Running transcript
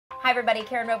Hi everybody,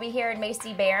 Karen Roby here and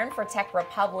Macy Barron for Tech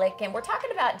Republic, and we're talking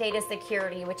about data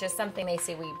security, which is something,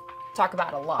 Macy, we talk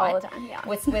about a lot. All the time, yeah.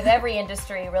 With every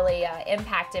industry really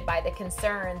impacted by the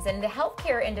concerns. And the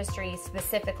healthcare industry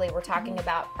specifically, we're talking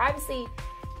about privacy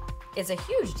is a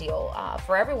huge deal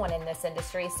for everyone in this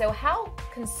industry. So how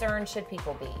concerned should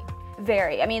people be?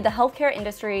 Very. I mean, the healthcare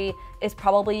industry is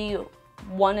probably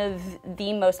one of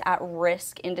the most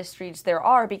at-risk industries there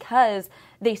are because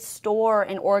they store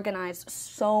and organize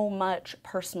so much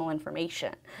personal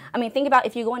information. I mean, think about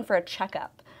if you go in for a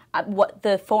checkup, what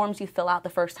the forms you fill out the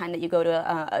first time that you go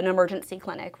to an emergency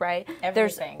clinic, right?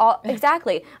 Everything.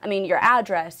 Exactly. I mean, your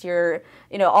address,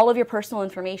 all of your personal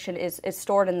information is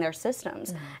stored in their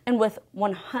systems. Mm-hmm. And with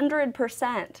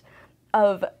 100%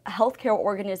 of healthcare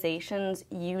organizations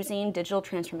using digital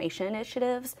transformation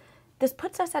initiatives, this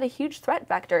puts us at a huge threat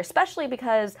vector, especially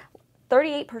because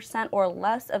 38% or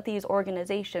less of these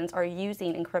organizations are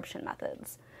using encryption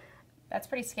methods. That's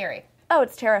pretty scary. Oh,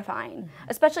 it's terrifying,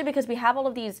 especially because we have all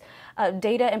of these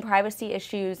data and privacy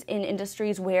issues in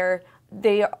industries where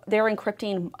they're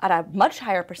encrypting at a much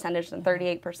higher percentage than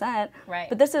 38%. Right.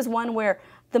 But this is one where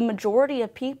the majority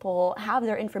of people have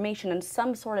their information in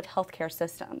some sort of healthcare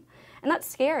system. And that's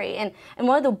scary. And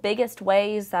one of the biggest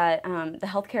ways that the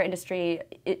healthcare industry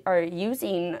are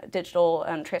using digital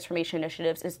transformation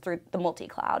initiatives is through the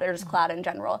multi-cloud, or just cloud in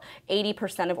general.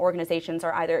 80% of organizations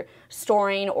are either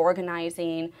storing,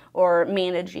 organizing, or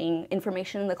managing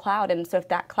information in the cloud. And so if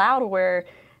that cloud were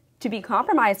to be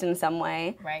compromised in some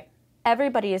way, right,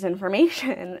 everybody's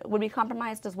information would be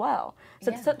compromised as well. So,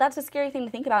 yeah. so that's a scary thing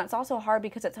to think about. It's also hard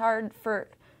because it's hard for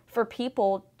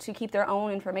people to keep their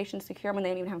own information secure when they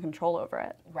don't even have control over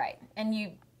it. Right. And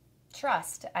you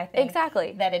trust, I think,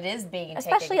 exactly, that it is being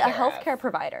especially taken a care healthcare of.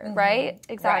 provider, Mm-hmm. right?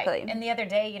 Exactly. Right. And the other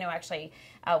day, actually,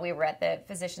 we were at the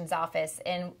physician's office,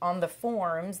 and on the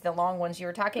forms, the long ones you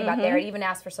were talking about there, it even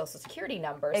asked for social security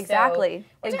numbers. Exactly.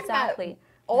 So we're exactly.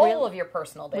 All of your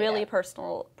personal data. Really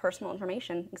personal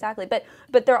information. Exactly.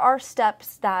 But there are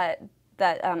steps that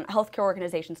healthcare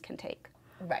organizations can take.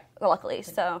 Right. Luckily.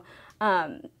 So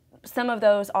some of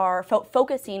those are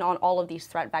focusing on all of these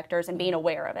threat vectors and being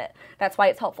aware of it. That's why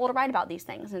it's helpful to write about these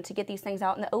things and to get these things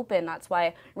out in the open. That's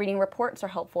why reading reports are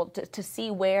helpful to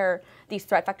see where these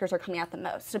threat vectors are coming out the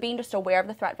most. So being just aware of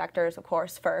the threat vectors, of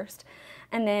course, first.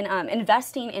 And then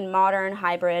investing in modern,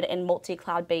 hybrid, and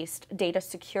multi-cloud-based data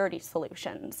security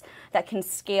solutions that can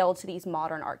scale to these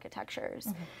modern architectures.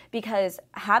 Mm-hmm. Because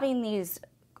having these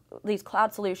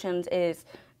cloud solutions is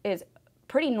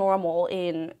pretty normal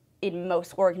in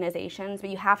most organizations, but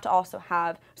you have to also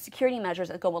have security measures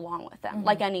that go along with them,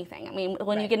 like anything. I mean,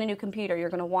 when you get a new computer, you're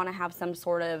going to want to have some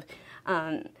sort of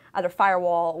either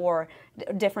firewall or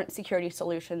different security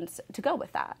solutions to go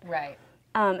with that. Right.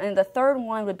 And the third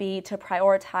one would be to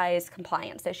prioritize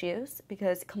compliance issues,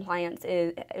 because compliance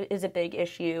is a big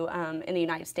issue in the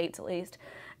United States, at least.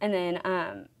 And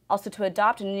then also to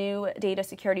adopt new data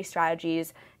security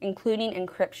strategies, including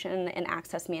encryption and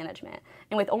access management.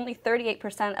 And with only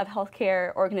 38% of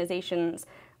healthcare organizations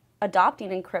adopting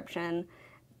encryption,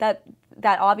 that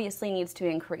obviously needs to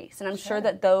increase. And I'm sure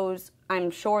that those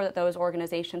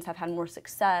organizations have had more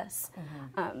success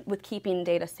with keeping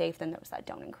data safe than those that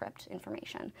don't encrypt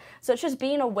information. So it's just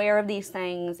being aware of these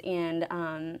things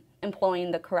and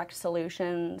employing the correct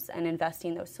solutions and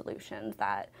investing in those solutions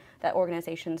that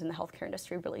organizations in the healthcare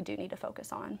industry really do need to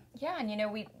focus on. Yeah, and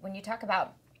when you talk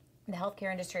about the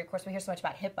healthcare industry, of course, we hear so much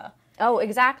about HIPAA. Oh,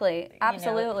 exactly.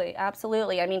 Absolutely.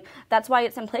 Absolutely. I mean, that's why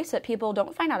it's in place so that people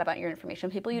don't find out about your information,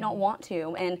 people you don't want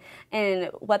to. And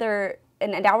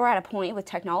now we're at a point with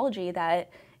technology that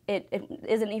it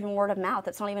isn't even word of mouth.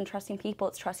 It's not even trusting people,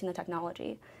 it's trusting the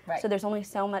technology. Right. So there's only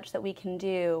so much that we can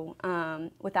do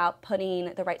without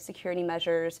putting the right security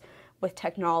measures with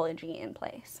technology in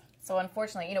place. So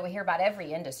unfortunately, we hear about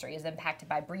every industry is impacted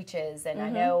by breaches, and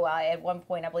I know at one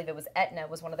point, I believe it was Aetna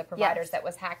was one of the providers that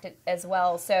was hacked as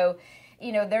well. So,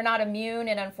 they're not immune,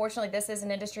 and unfortunately, this is an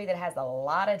industry that has a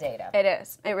lot of data. It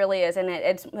is. It really is, and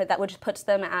that which puts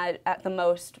them at the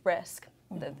most risk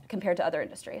compared to other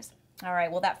industries. All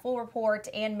right. Well, that full report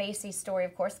and Macy's story,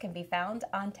 of course, can be found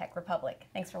on Tech Republic.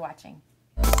 Thanks for watching.